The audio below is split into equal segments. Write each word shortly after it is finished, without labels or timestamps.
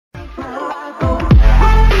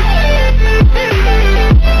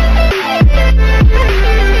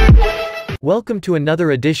Welcome to another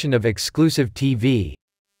edition of Exclusive TV.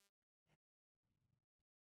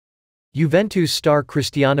 Juventus star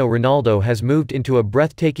Cristiano Ronaldo has moved into a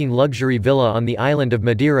breathtaking luxury villa on the island of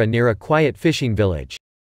Madeira near a quiet fishing village.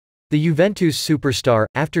 The Juventus superstar,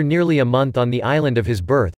 after nearly a month on the island of his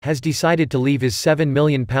birth, has decided to leave his £7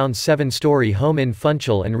 million seven-storey home in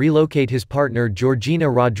Funchal and relocate his partner Georgina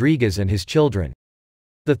Rodriguez and his children.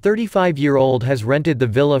 The 35-year-old has rented the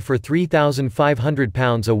villa for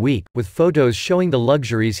 £3,500 a week, with photos showing the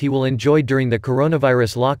luxuries he will enjoy during the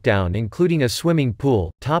coronavirus lockdown, including a swimming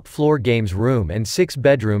pool, top-floor games room and 6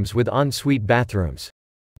 bedrooms with en-suite bathrooms.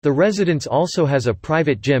 The residence also has a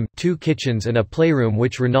private gym, 2 kitchens and a playroom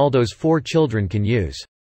which Ronaldo's 4 children can use.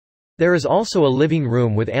 There is also a living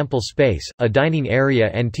room with ample space, a dining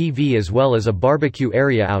area and TV, as well as a barbecue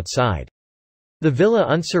area outside. The villa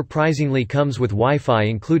unsurprisingly comes with Wi-Fi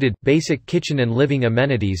included, basic kitchen and living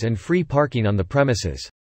amenities and free parking on the premises.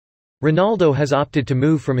 Ronaldo has opted to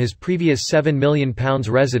move from his previous £7 million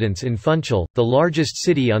residence in Funchal, the largest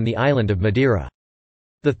city on the island of Madeira.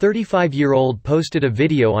 The 35-year-old posted a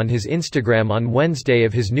video on his Instagram on Wednesday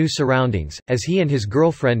of his new surroundings, as he and his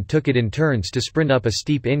girlfriend took it in turns to sprint up a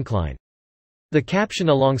steep incline. The caption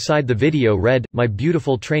alongside the video read, "My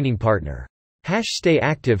beautiful training partner. #stay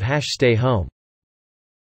active #stay home."